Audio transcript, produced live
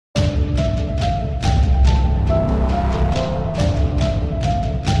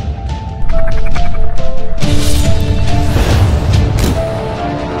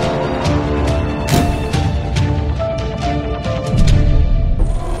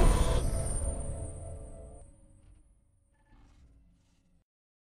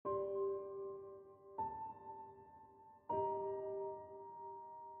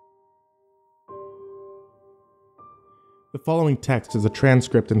The following text is a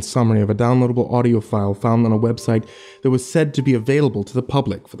transcript and summary of a downloadable audio file found on a website that was said to be available to the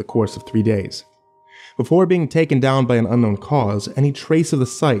public for the course of 3 days. Before being taken down by an unknown cause, any trace of the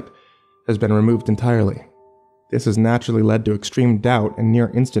site has been removed entirely. This has naturally led to extreme doubt and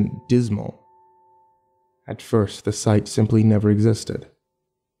near-instant dismal. At first, the site simply never existed.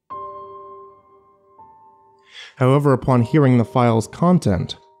 However, upon hearing the file's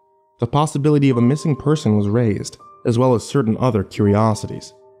content, the possibility of a missing person was raised, as well as certain other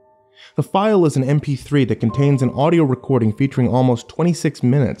curiosities. The file is an MP3 that contains an audio recording featuring almost 26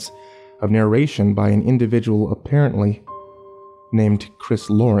 minutes of narration by an individual apparently named Chris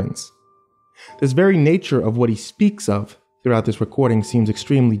Lawrence. This very nature of what he speaks of throughout this recording seems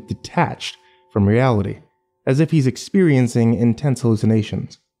extremely detached from reality, as if he's experiencing intense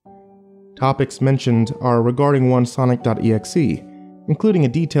hallucinations. Topics mentioned are regarding one Sonic.exe, including a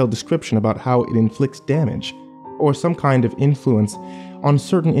detailed description about how it inflicts damage, or some kind of influence on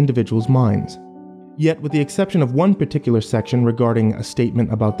certain individuals' minds. Yet, with the exception of one particular section regarding a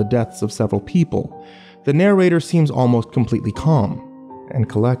statement about the deaths of several people, the narrator seems almost completely calm and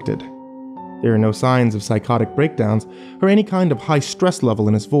collected. There are no signs of psychotic breakdowns or any kind of high stress level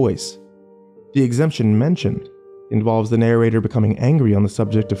in his voice. The exemption mentioned involves the narrator becoming angry on the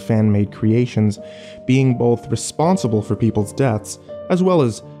subject of fan-made creations being both responsible for people's deaths as well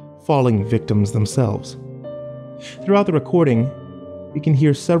as falling victims themselves. Throughout the recording, we can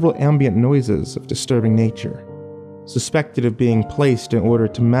hear several ambient noises of disturbing nature, suspected of being placed in order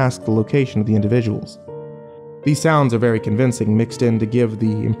to mask the location of the individuals. These sounds are very convincing, mixed in to give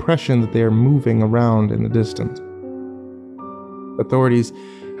the impression that they are moving around in the distance. Authorities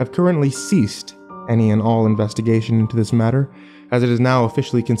have currently ceased any and all investigation into this matter, as it is now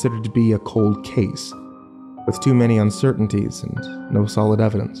officially considered to be a cold case, with too many uncertainties and no solid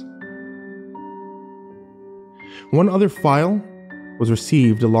evidence. One other file was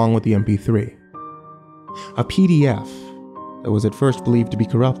received along with the MP3. A PDF that was at first believed to be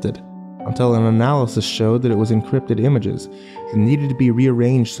corrupted, until an analysis showed that it was encrypted images that needed to be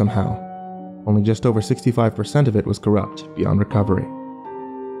rearranged somehow. Only just over 65% of it was corrupt, beyond recovery.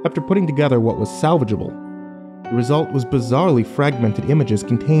 After putting together what was salvageable, the result was bizarrely fragmented images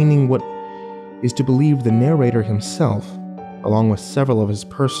containing what is to believe the narrator himself, along with several of his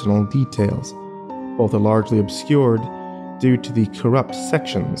personal details. Both are largely obscured due to the corrupt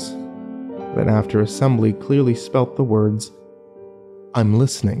sections that after assembly clearly spelt the words, "I'm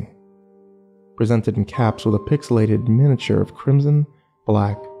listening," presented in caps with a pixelated miniature of crimson,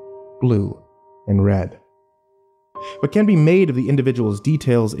 black, blue, and red. What can be made of the individual's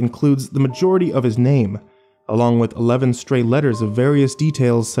details includes the majority of his name, along with 11 stray letters of various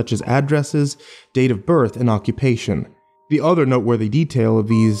details such as addresses, date of birth, and occupation. The other noteworthy detail of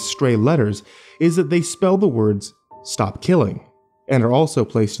these stray letters is that they spell the words, "Stop killing," and are also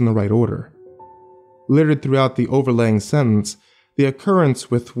placed in the right order. Littered throughout the overlaying sentence, the occurrence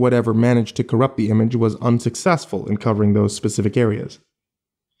with whatever managed to corrupt the image was unsuccessful in covering those specific areas.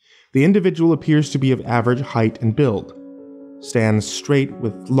 The individual appears to be of average height and build, stands straight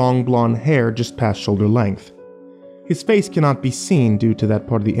with long blonde hair just past shoulder length. His face cannot be seen due to that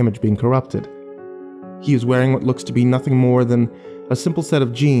part of the image being corrupted. He is wearing what looks to be nothing more than a simple set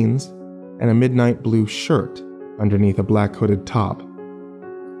of jeans and a midnight blue shirt underneath a black hooded top,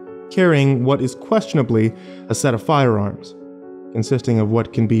 carrying what is questionably a set of firearms, consisting of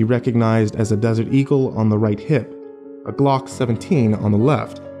what can be recognized as a Desert Eagle on the right hip, a Glock 17 on the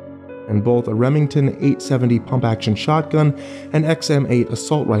left, and both a Remington 870 pump-action shotgun and XM8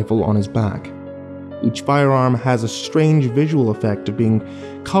 assault rifle on his back. Each firearm has a strange visual effect of being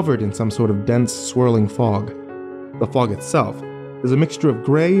covered in some sort of dense, swirling fog. The fog itself is a mixture of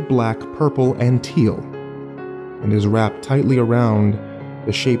gray, black, purple, and teal, and is wrapped tightly around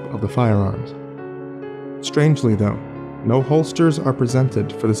the shape of the firearms. Strangely though, no holsters are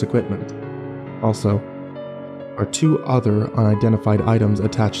presented for this equipment. Also, are two other unidentified items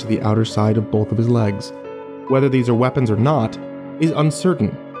attached to the outer side of both of his legs. Whether these are weapons or not is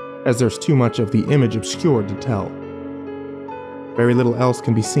uncertain, as there's too much of the image obscured to tell. Very little else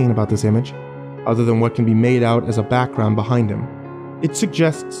can be seen about this image, other than what can be made out as a background behind him. It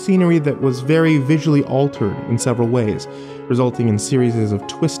suggests scenery that was very visually altered in several ways, resulting in series of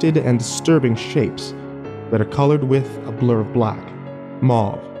twisted and disturbing shapes that are colored with a blur of black,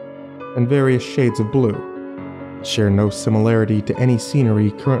 mauve, and various shades of blue, that share no similarity to any scenery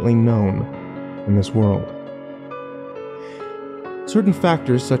currently known in this world. Certain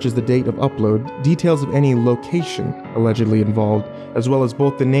factors such as the date of upload, details of any location allegedly involved, as well as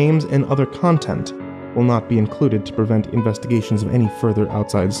both the names and other content, will not be included to prevent investigations of any further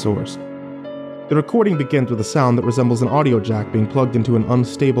outside source. The recording begins with a sound that resembles an audio jack being plugged into an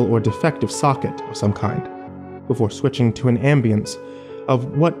unstable or defective socket of some kind, before switching to an ambience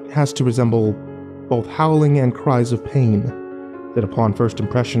of what has to resemble both howling and cries of pain that upon first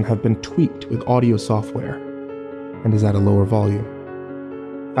impression have been tweaked with audio software and is at a lower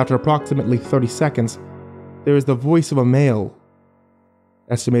volume. After approximately 30 seconds, there is the voice of a male,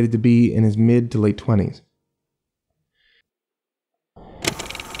 estimated to be in his mid to late 20s.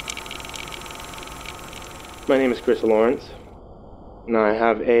 My name is Chris Lawrence, and I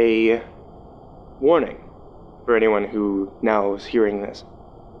have a warning for anyone who now is hearing this.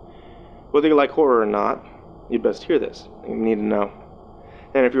 Whether you like horror or not, you'd best hear this. You need to know.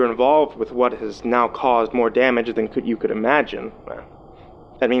 And if you're involved with what has now caused more damage than you could imagine, well,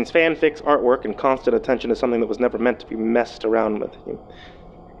 that means fanfics, artwork, and constant attention to something that was never meant to be messed around with.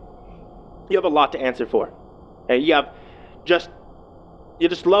 You have a lot to answer for. You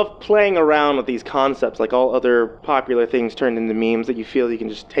just love playing around with these concepts like all other popular things turned into memes that you feel you can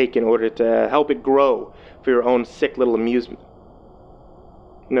just take in order to help it grow for your own sick little amusement.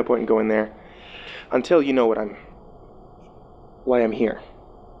 No point in going there until you know why I'm here.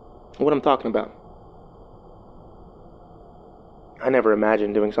 What I'm talking about. I never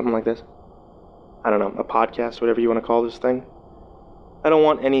imagined doing something like this. I don't know, a podcast, whatever you want to call this thing. I don't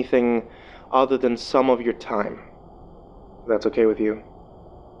want anything other than some of your time. If that's okay with you.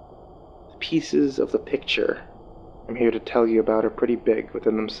 The pieces of the picture I'm here to tell you about are pretty big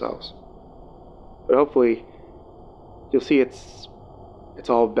within themselves. But hopefully, you'll see it's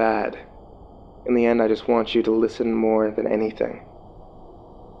all bad. In the end, I just want you to listen more than anything.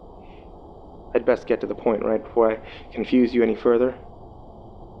 I'd best get to the point, right, before I confuse you any further.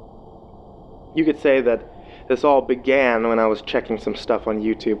 You could say that this all began when I was checking some stuff on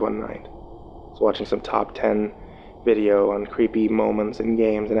YouTube one night. I was watching some top 10 video on creepy moments in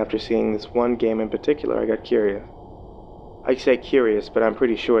games, and after seeing this one game in particular, I got curious. I say curious, but I'm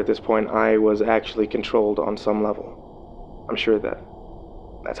pretty sure at this point I was actually controlled on some level. I'm sure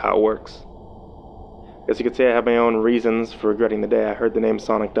that's how it works. I guess you could say I have my own reasons for regretting the day I heard the name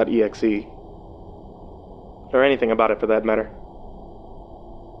Sonic.exe. Or anything about it for that matter.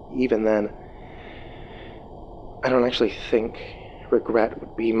 Even then, I don't actually think regret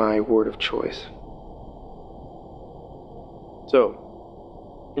would be my word of choice.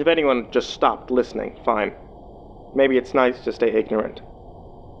 So, if anyone just stopped listening, fine. Maybe it's nice to stay ignorant.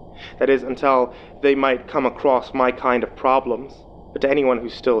 That is, until they might come across my kind of problems. But to anyone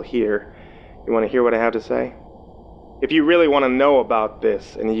who's still here, you want to hear what I have to say? If you really want to know about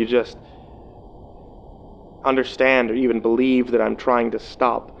this, and you just understand or even believe that I'm trying to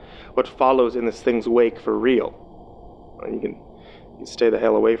stop what follows in this thing's wake for real, well, you can stay the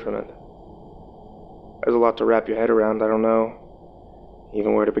hell away from it. There's a lot to wrap your head around. I don't know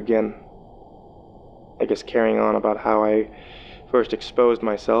even where to begin. I guess carrying on about how I first exposed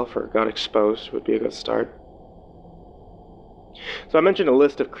myself, or got exposed, would be a good start. So I mentioned a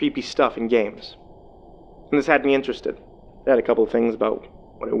list of creepy stuff in games, and this had me interested. I had a couple of things about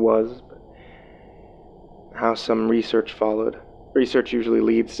what it was, but how some research followed. Research usually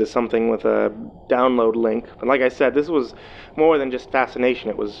leads to something with a download link, but like I said, this was more than just fascination.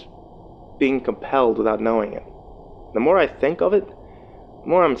 It was being compelled without knowing it. The more I think of it, the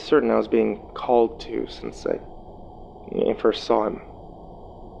more I'm certain I was being called to since I first saw him.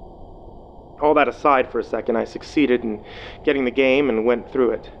 All that aside for a second, I succeeded in getting the game and went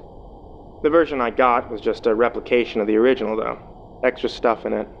through it. The version I got was just a replication of the original, though. Extra stuff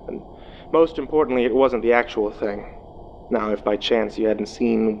in it, and most importantly, it wasn't the actual thing. Now, if by chance you hadn't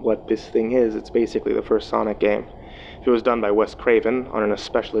seen what this thing is, it's basically the first Sonic game. It was done by Wes Craven on an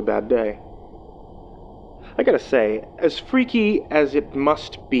especially bad day. I gotta say, as freaky as it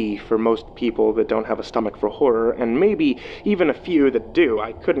must be for most people that don't have a stomach for horror, and maybe even a few that do,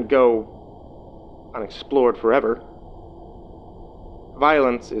 I couldn't go unexplored forever.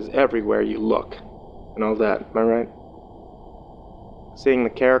 Violence is everywhere you look, and all that, am I right? Seeing the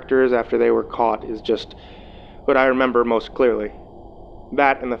characters after they were caught is just what I remember most clearly.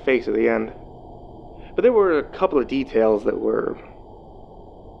 That and the face at the end. But there were a couple of details that were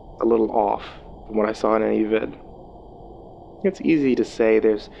a little off from what I saw in any vid. It's easy to say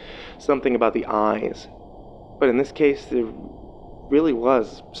there's something about the eyes, but in this case there really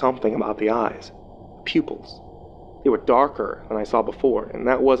was something about the eyes. Pupils. They were darker than I saw before, and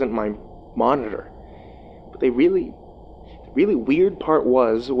that wasn't my monitor. But the really weird part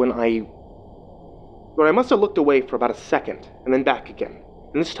was when I must have looked away for about a second, and then back again.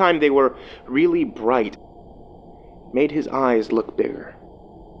 And this time they were really bright. Made his eyes look bigger.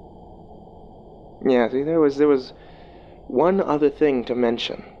 Yeah, see, there was one other thing to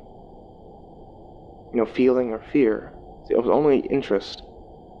mention. feeling or fear. It was only interest.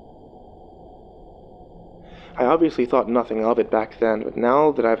 I obviously thought nothing of it back then, but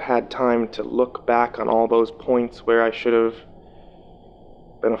now that I've had time to look back on all those points where I should have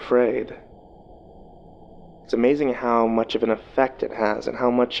been afraid, it's amazing how much of an effect it has and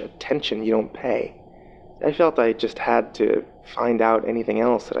how much attention you don't pay. I felt I just had to find out anything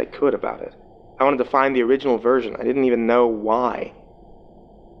else that I could about it. I wanted to find the original version. I didn't even know why.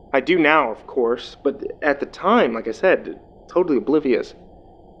 I do now, of course, but at the time, like I said, totally oblivious.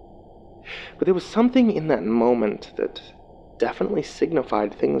 But there was something in that moment that definitely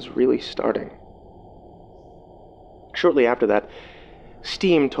signified things really starting. Shortly after that,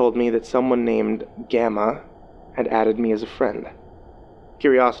 Steam told me that someone named Gamma had added me as a friend.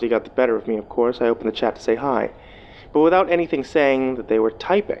 Curiosity got the better of me, of course. I opened the chat to say hi, but without anything saying that they were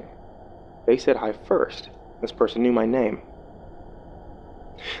typing. They said hi first. This person knew my name.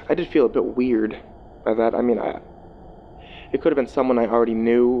 I did feel a bit weird by that. I mean, it could have been someone I already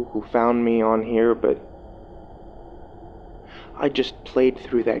knew who found me on here, but I just played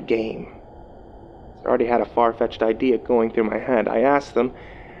through that game. I already had a far-fetched idea going through my head. I asked them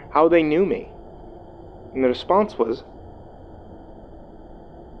how they knew me, and the response was,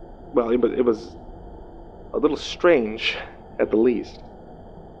 well, it was a little strange, at the least.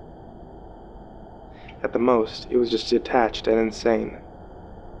 At the most, it was just detached and insane.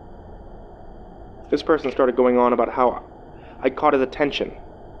 This person started going on about how I caught his attention,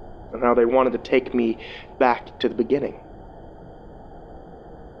 and how they wanted to take me back to the beginning.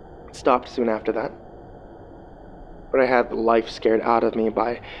 It stopped soon after that, but I had the life scared out of me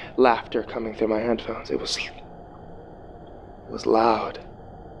by laughter coming through my headphones. It was loud.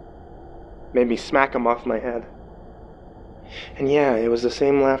 Made me smack him off my head. And yeah, it was the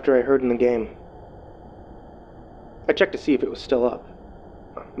same laughter I heard in the game. I checked to see if it was still up.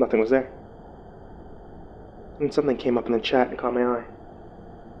 Nothing was there. And something came up in the chat and caught my eye.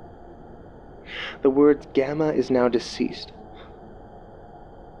 The words Gamma is now deceased.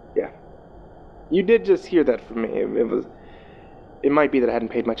 Yeah. You did just hear that from me. It might be that I hadn't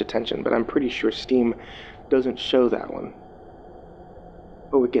paid much attention, but I'm pretty sure Steam doesn't show that one.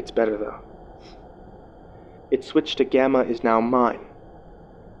 Oh, it gets better though. It switched to Gamma is now mine.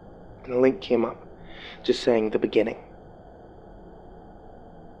 And a link came up, just saying the beginning.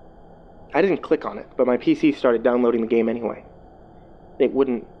 I didn't click on it, but my PC started downloading the game anyway. It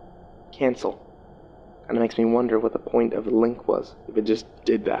wouldn't cancel. Kind of makes me wonder what the point of the link was, if it just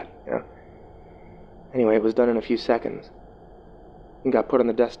did that, yeah. Anyway, it was done in a few seconds. It got put on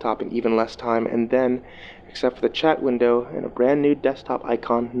the desktop in even less time, and then, except for the chat window and a brand new desktop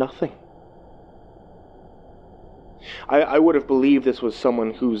icon, nothing. I would have believed this was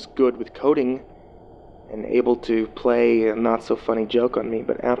someone who's good with coding and able to play a not-so-funny joke on me,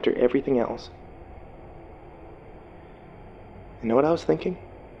 but after everything else... You know what I was thinking?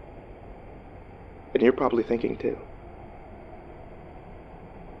 And you're probably thinking too.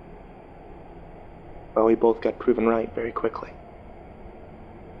 Well, we both got proven right very quickly.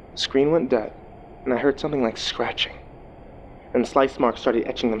 The screen went dead, and I heard something like scratching. And slice marks started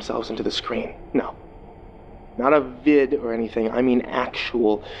etching themselves into the screen. No. Not a vid or anything, I mean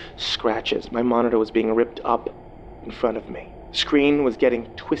actual scratches. My monitor was being ripped up in front of me. The screen was getting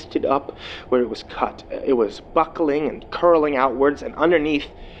twisted up where it was cut. It was buckling and curling outwards, and underneath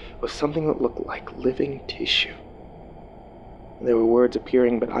was something that looked like living tissue. There were words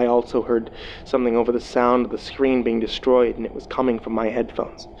appearing, but I also heard something over the sound of the screen being destroyed, and it was coming from my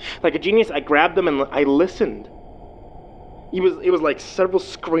headphones. Like a genius, I grabbed them and I listened. It was like several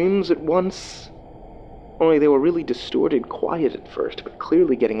screams at once. Only they were really distorted, quiet at first, but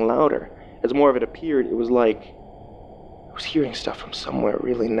clearly getting louder. As more of it appeared, it was like I was hearing stuff from somewhere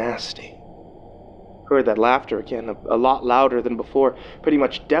really nasty. Heard that laughter again, a lot louder than before, pretty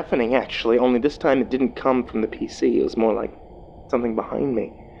much deafening actually, only this time it didn't come from the PC, it was more like something behind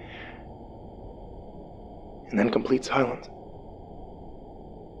me. And then complete silence.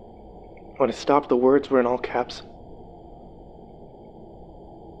 When it stopped, the words were in all caps,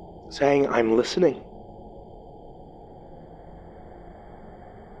 saying, "I'm listening."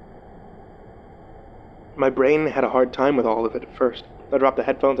 My brain had a hard time with all of it at first. I dropped the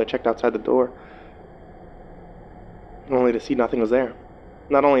headphones, I checked outside the door, only to see nothing was there.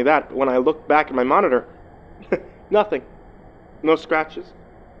 Not only that, but when I looked back at my monitor, nothing. No scratches.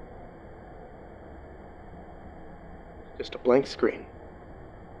 Just a blank screen.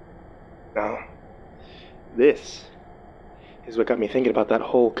 Now, this is what got me thinking about that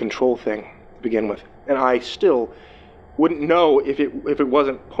whole control thing to begin with. And I still wouldn't know if it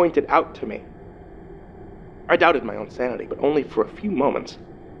wasn't pointed out to me. I doubted my own sanity, but only for a few moments.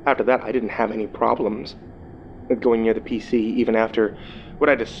 After that, I didn't have any problems with going near the PC, even after what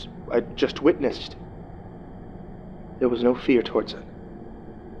I just witnessed. There was no fear towards it,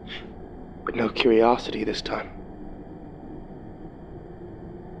 but no curiosity this time.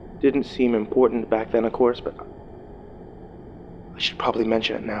 Didn't seem important back then, of course, but I should probably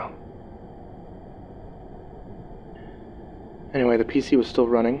mention it now. Anyway, the PC was still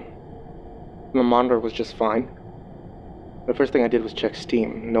running. The monitor was just fine. The first thing I did was check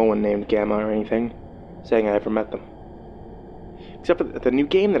Steam. No one named Gamma or anything, saying I ever met them. Except for the new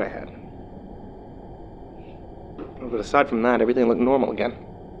game that I had. But aside from that, everything looked normal again.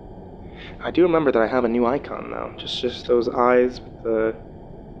 I do remember that I have a new icon now. Just those eyes with the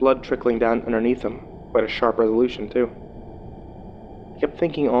blood trickling down underneath them. Quite a sharp resolution, too. I kept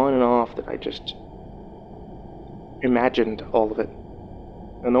thinking on and off that I just imagined all of it.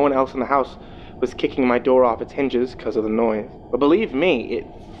 And no one else in the house was kicking my door off its hinges because of the noise. But believe me, it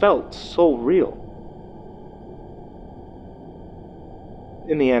felt so real.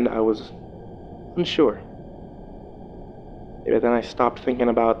 In the end, I was unsure. But then I stopped thinking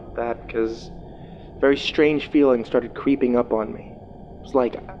about that because very strange feelings started creeping up on me. It was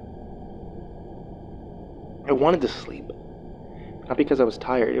like I wanted to sleep. Not because I was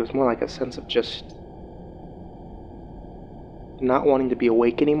tired, it was more like a sense of just not wanting to be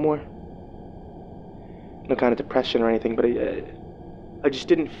awake anymore. No kind of depression or anything, but I just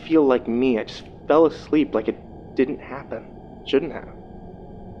didn't feel like me. I just fell asleep like it didn't happen. Shouldn't have.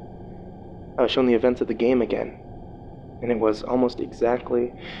 I was shown the events of the game again, and it was almost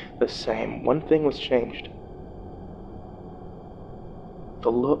exactly the same. One thing was changed. The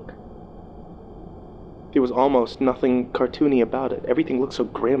look. There was almost nothing cartoony about it. Everything looked so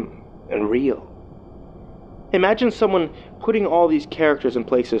grim and real. Imagine someone putting all these characters in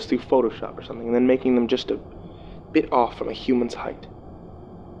places through Photoshop or something, and then making them just a bit off from a human's height.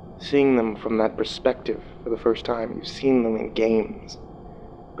 Seeing them from that perspective for the first time. You've seen them in games,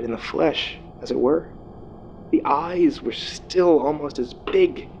 but in the flesh, as it were. The eyes were still almost as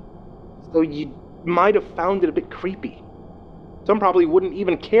big, as though you might have found it a bit creepy. Some probably wouldn't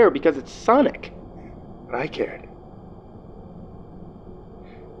even care because it's Sonic, but I cared.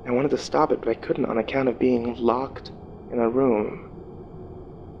 I wanted to stop it, but I couldn't on account of being locked in a room,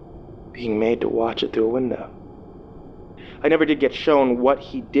 being made to watch it through a window. I never did get shown what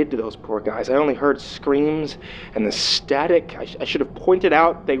he did to those poor guys. I only heard screams and the static. I should have pointed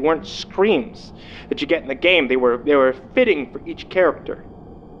out they weren't screams that you get in the game. They were fitting for each character.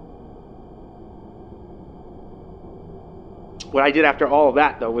 What I did after all of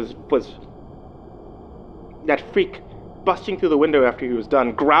that, though, was that freak busting through the window after he was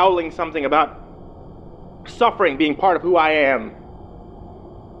done, growling something about suffering being part of who I am.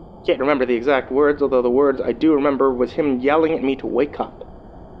 Can't remember the exact words, although the words I do remember was him yelling at me to wake up.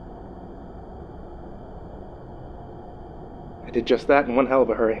 I did just that in one hell of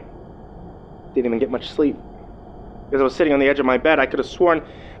a hurry. Didn't even get much sleep. As I was sitting on the edge of my bed, I could have sworn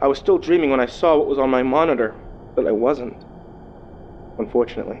I was still dreaming when I saw what was on my monitor, but I wasn't,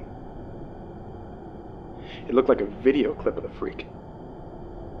 unfortunately. It looked like a video clip of the freak.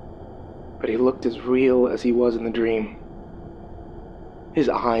 But he looked as real as he was in the dream. His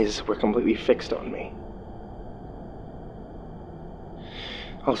eyes were completely fixed on me.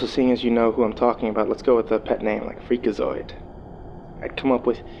 Also, seeing as you know who I'm talking about, let's go with a pet name like Freakazoid. I'd come up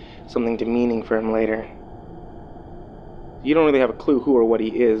with something demeaning for him later. You don't really have a clue who or what he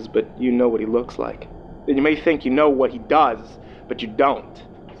is, but you know what he looks like. And you may think you know what he does, but you don't.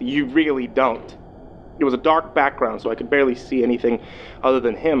 You really don't. It was a dark background, so I could barely see anything other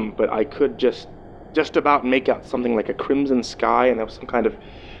than him, but I could just about make out something like a crimson sky, and there was some kind of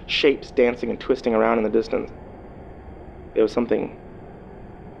shapes dancing and twisting around in the distance. There was something.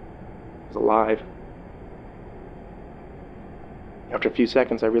 It was alive. After a few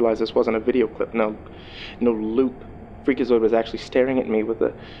seconds, I realized this wasn't a video clip, no loop. Freakazoid was actually staring at me with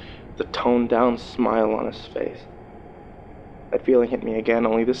the toned-down smile on his face. That feeling hit me again,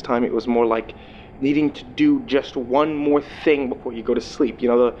 only this time it was more like needing to do just one more thing before you go to sleep. You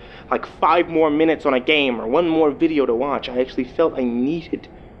know, like 5 more minutes on a game or one more video to watch. I actually felt I needed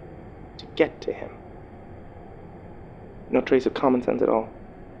to get to him. No trace of common sense at all.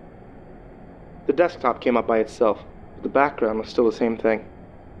 The desktop came up by itself, but the background was still the same thing.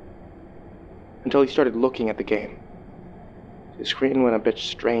 Until he started looking at the game. The screen went a bit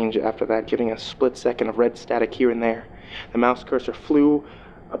strange after that, giving a split second of red static here and there. The mouse cursor flew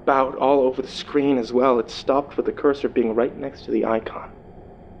about all over the screen as well. It stopped with the cursor being right next to the icon.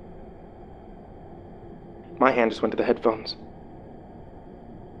 My hand just went to the headphones.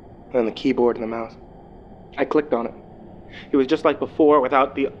 And then the keyboard and the mouse. I clicked on it. It was just like before,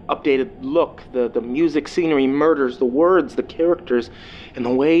 without the updated look, the music, scenery, murders, the words, the characters, and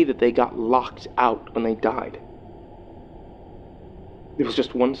the way that they got locked out when they died. There was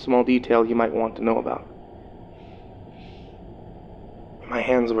just one small detail you might want to know about. My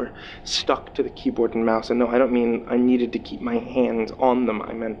hands were stuck to the keyboard and mouse, and no, I don't mean I needed to keep my hands on them.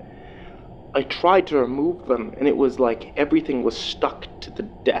 I meant I tried to remove them, and it was like everything was stuck to the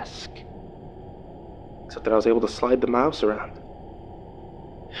desk. Except that I was able to slide the mouse around.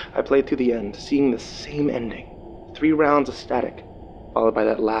 I played through the end, seeing the same ending. 3 rounds of static, followed by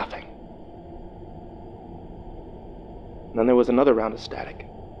that laughing. And then there was another round of static.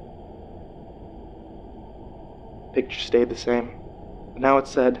 Picture stayed the same. But now it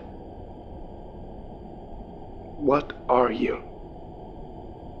said, "What are you?"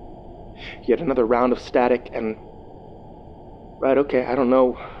 Yet another round of static and... Right, okay, I don't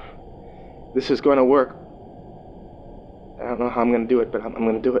know. This is going to work. I don't know how I'm going to do it, but I'm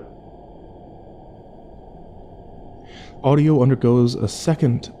going to do it. Audio undergoes a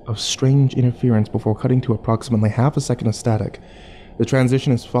second of strange interference before cutting to approximately half a second of static. The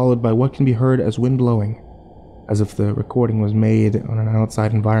transition is followed by what can be heard as wind blowing, as if the recording was made on an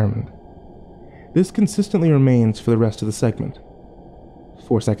outside environment. This consistently remains for the rest of the segment.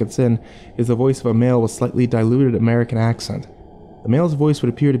 4 seconds in is the voice of a male with slightly diluted American accent. The male's voice would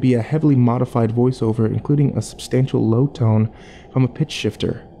appear to be a heavily modified voiceover, including a substantial low tone from a pitch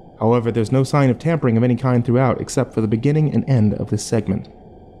shifter. However, there's no sign of tampering of any kind throughout, except for the beginning and end of this segment,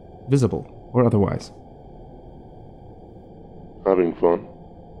 visible or otherwise. Having fun?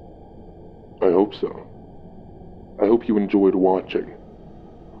 I hope so. I hope you enjoyed watching.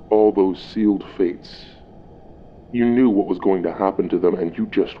 All those sealed fates. You knew what was going to happen to them, and you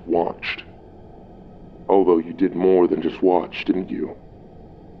just watched. Although you did more than just watch, didn't you?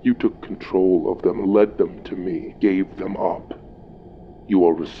 You took control of them, led them to me, gave them up. You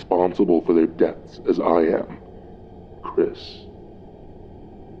are responsible for their deaths, as I am. Chris.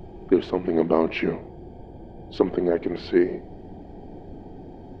 There's something about you. Something I can see.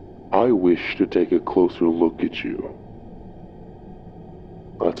 I wish to take a closer look at you.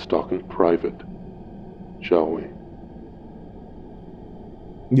 Let's talk in private, shall we?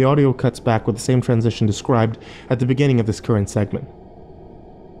 The audio cuts back with the same transition described at the beginning of this current segment.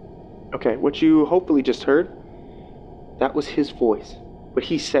 Okay, what you hopefully just heard, that was his voice. What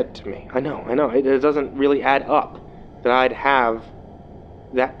he said to me. I know, it doesn't really add up that I'd have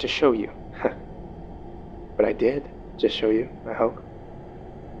that to show you. But I did just show you, I hope.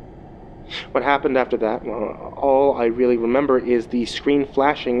 What happened after that, well, all I really remember is the screen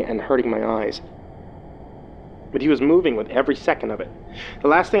flashing and hurting my eyes. But he was moving with every second of it. The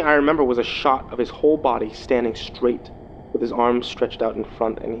last thing I remember was a shot of his whole body standing straight, with his arms stretched out in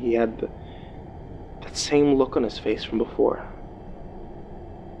front, and he had that same look on his face from before.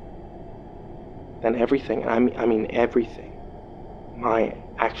 Then everything, I mean everything, my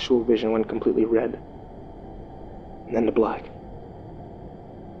actual vision went completely red, and then to black.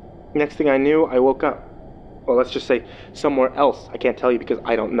 Next thing I knew, I woke up. Well, let's just say somewhere else. I can't tell you because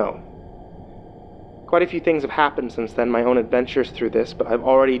I don't know. Quite a few things have happened since then, my own adventures through this, but I've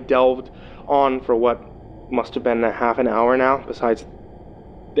already delved on for what must have been a half an hour now. Besides,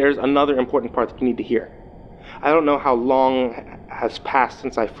 there's another important part that you need to hear. I don't know how long has passed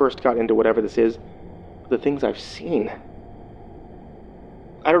since I first got into whatever this is, but the things I've seen.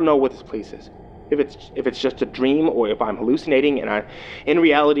 I don't know what this place is. If it's just a dream, or if I'm hallucinating and in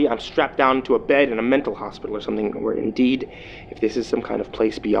reality I'm strapped down to a bed in a mental hospital or something, or indeed if this is some kind of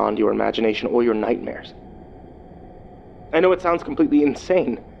place beyond your imagination or your nightmares. I know it sounds completely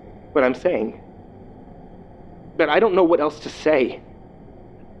insane, what I'm saying, but I don't know what else to say.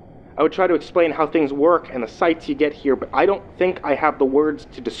 I would try to explain how things work and the sights you get here, but I don't think I have the words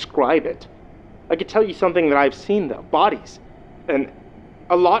to describe it. I could tell you something that I've seen, though. Bodies. And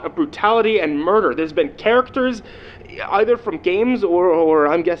a lot of brutality and murder. There's been characters, either from games or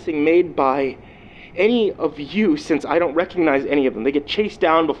I'm guessing made by any of you, since I don't recognize any of them. They get chased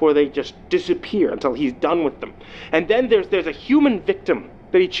down before they just disappear until he's done with them. And then there's a human victim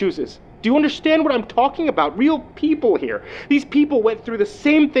that he chooses. Do you understand what I'm talking about? Real people here. These people went through the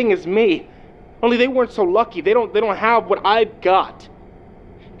same thing as me, only they weren't so lucky. They don't have what I've got.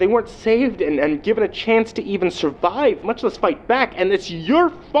 They weren't saved and given a chance to even survive, much less fight back, and it's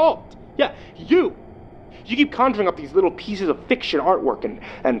your fault. Yeah, you. You keep conjuring up these little pieces of fiction artwork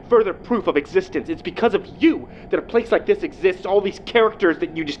and further proof of existence. It's because of you that a place like this exists, all these characters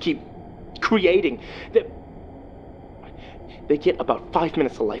that you just keep creating. They get about 5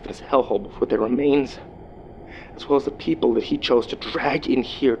 minutes of life in this hellhole before their remains as well as the people that he chose to drag in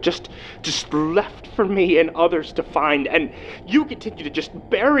here, just left for me and others to find, and you continue to just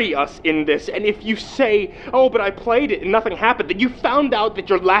bury us in this, and if you say, oh, but I played it and nothing happened, then you found out that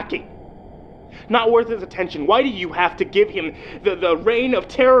you're lacking. Not worth his attention. Why do you have to give him the reign of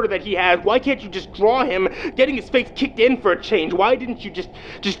terror that he has? Why can't you just draw him getting his face kicked in for a change? Why didn't you just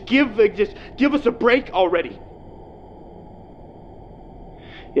give us a break already?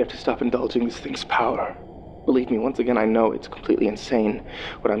 You have to stop indulging this thing's power. Believe me, once again, I know it's completely insane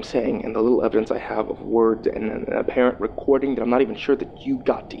what I'm saying, and the little evidence I have of words and an apparent recording that I'm not even sure that you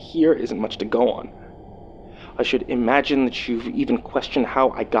got to hear isn't much to go on. I should imagine that you've even questioned how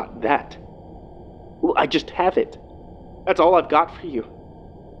I got that. Well, I just have it. That's all I've got for you.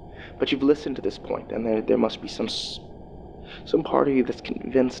 But you've listened to this point, and there must be some part of you that's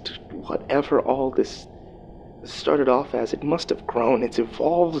convinced whatever all this started off as, it must have grown, it's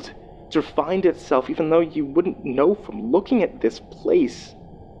evolved, it's refined itself, even though you wouldn't know from looking at this place.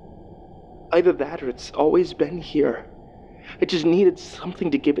 Either that or it's always been here. It just needed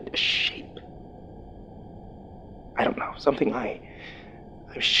something to give it a shape. I don't know, something I'm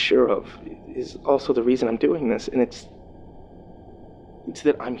sure of is also the reason I'm doing this, and it's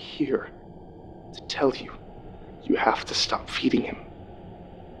that I'm here to tell you, you have to stop feeding him.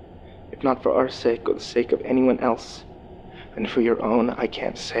 If not for our sake or the sake of anyone else, and for your own, I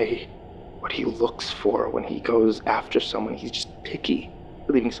can't say what he looks for when he goes after someone. He's just picky,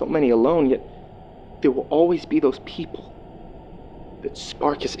 leaving so many alone, yet there will always be those people that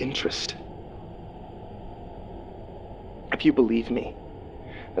spark his interest. If you believe me,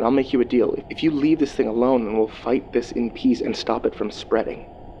 then I'll make you a deal. If you leave this thing alone, then we'll fight this in peace and stop it from spreading.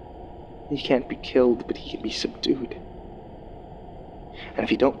 He can't be killed, but he can be subdued. And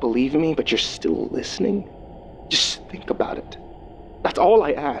if you don't believe me, but you're still listening, just think about it. That's all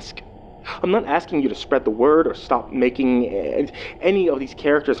I ask. I'm not asking you to spread the word or stop making any of these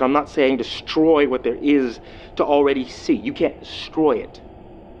characters. I'm not saying destroy what there is to already see. You can't destroy it.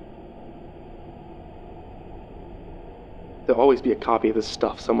 There'll always be a copy of this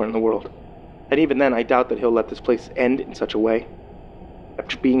stuff somewhere in the world. And even then, I doubt that he'll let this place end in such a way.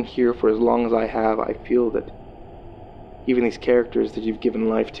 After being here for as long as I have, I feel that even these characters that you've given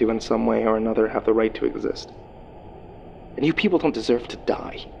life to in some way or another have the right to exist. And you people don't deserve to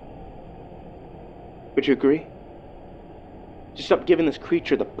die. Would you agree? Just stop giving this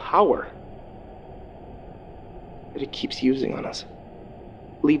creature the power that it keeps using on us.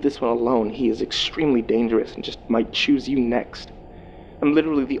 Leave this one alone. He is extremely dangerous and just might choose you next. I'm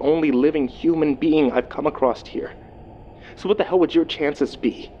literally the only living human being I've come across here. So what the hell would your chances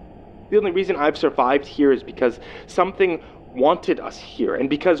be? The only reason I've survived here is because something wanted us here, and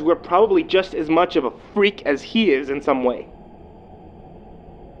because we're probably just as much of a freak as he is in some way.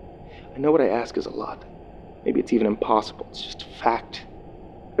 I know what I ask is a lot. Maybe it's even impossible. It's just a fact.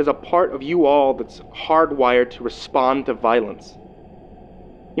 There's a part of you all that's hardwired to respond to violence.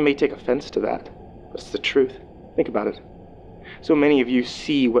 You may take offense to that, but it's the truth. Think about it. So many of you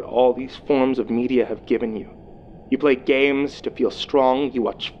see what all these forms of media have given you. You play games to feel strong, you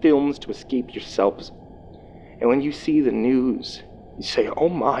watch films to escape yourselves. And when you see the news, you say, oh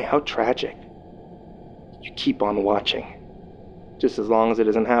my, how tragic. You keep on watching, just as long as it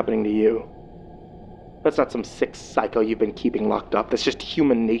isn't happening to you. That's not some sick psycho you've been keeping locked up. That's just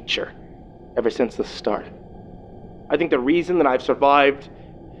human nature, ever since the start. I think the reason that I've survived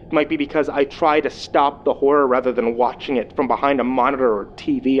might be because I try to stop the horror rather than watching it from behind a monitor or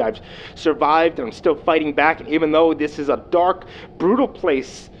TV. I've survived and I'm still fighting back, and even though this is a dark, brutal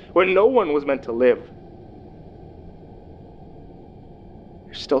place where no one was meant to live,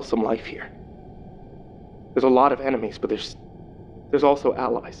 there's still some life here. There's a lot of enemies, but there's also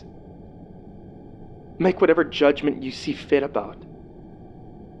allies. Make whatever judgment you see fit about it.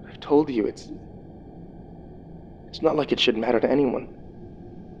 I've told you, it's not like it should matter to anyone.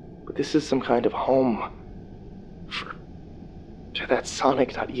 But this is some kind of home for that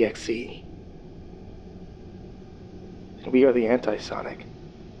Sonic.exe. And we are the Anti-Sonic.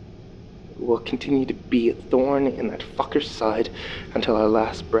 We'll continue to be a thorn in that fucker's side until our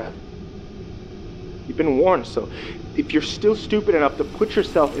last breath. You've been warned, so if you're still stupid enough to put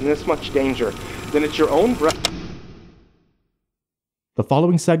yourself in this much danger, then it's your own breath. The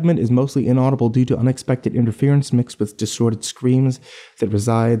following segment is mostly inaudible due to unexpected interference mixed with distorted screams that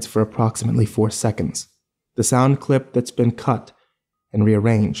resides for approximately 4 seconds. The sound clip that's been cut and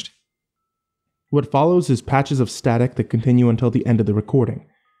rearranged. What follows is patches of static that continue until the end of the recording.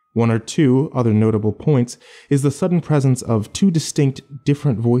 One or two other notable points is the sudden presence of 2 distinct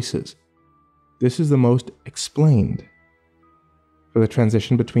different voices. This is the most explained for the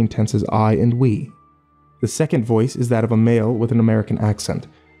transition between tenses I and we. The second voice is that of a male with an American accent.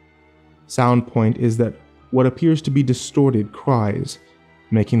 Sound point is that what appears to be distorted cries,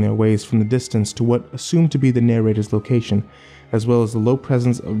 making their ways from the distance to what assumed to be the narrator's location, as well as the low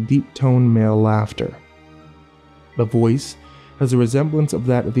presence of deep-toned male laughter. The voice has a resemblance of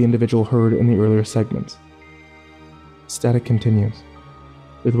that of the individual heard in the earlier segments. Static continues,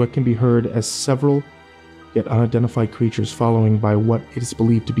 with what can be heard as several yet unidentified creatures following by what is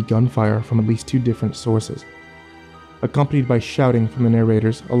believed to be gunfire from at least 2 different sources, accompanied by shouting from the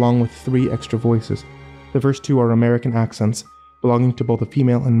narrators along with 3 extra voices. The first 2 are American accents, belonging to both a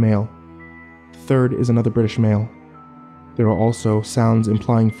female and male. The third is another British male. There are also sounds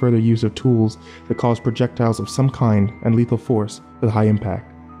implying further use of tools that cause projectiles of some kind and lethal force with high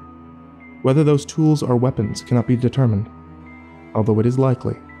impact. Whether those tools are weapons cannot be determined, although it is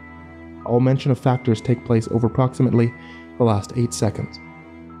likely. All mention of factors take place over approximately the last 8 seconds.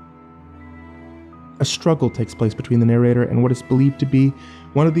 A struggle takes place between the narrator and what is believed to be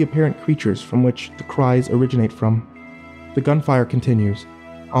one of the apparent creatures from which the cries originate from. The gunfire continues,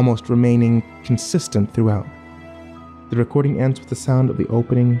 almost remaining consistent throughout. The recording ends with the sound of the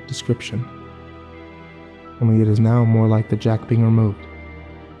opening description, only it is now more like the jack being removed.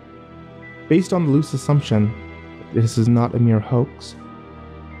 Based on the loose assumption that this is not a mere hoax,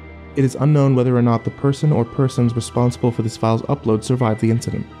 it is unknown whether or not the person or persons responsible for this file's upload survived the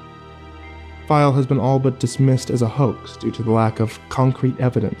incident. The file has been all but dismissed as a hoax due to the lack of concrete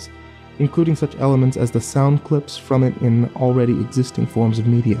evidence, including such elements as the sound clips from it in already existing forms of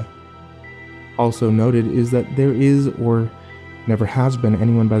media. Also noted is that there is or never has been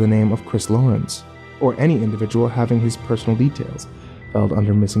anyone by the name of Chris Lawrence, or any individual having his personal details filed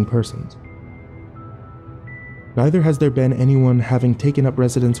under missing persons. Neither has there been anyone having taken up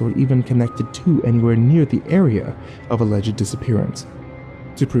residence or even connected to anywhere near the area of alleged disappearance.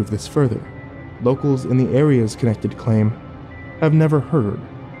 To prove this further, locals in the area's connected claim have never heard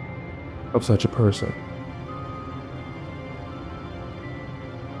of such a person.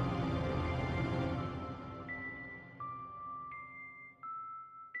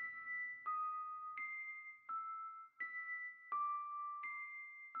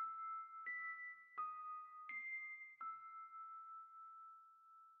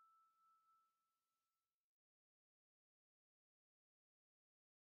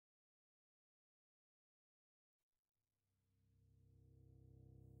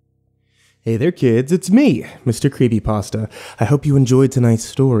 Hey there kids, it's me, MrCreepyPasta. I hope you enjoyed tonight's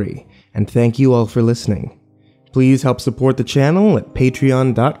story, and thank you all for listening. Please help support the channel at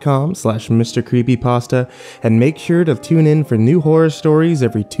patreon.com/MrCreepyPasta, and make sure to tune in for new horror stories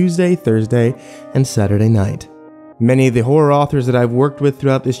every Tuesday, Thursday, and Saturday night. Many of the horror authors that I've worked with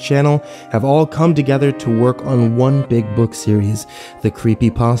throughout this channel have all come together to work on one big book series, the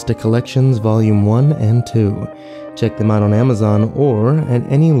CreepyPasta Collections Volume 1 and 2. Check them out on Amazon or at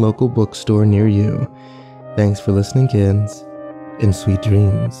any local bookstore near you. Thanks for listening, kids, and sweet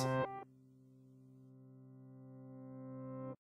dreams.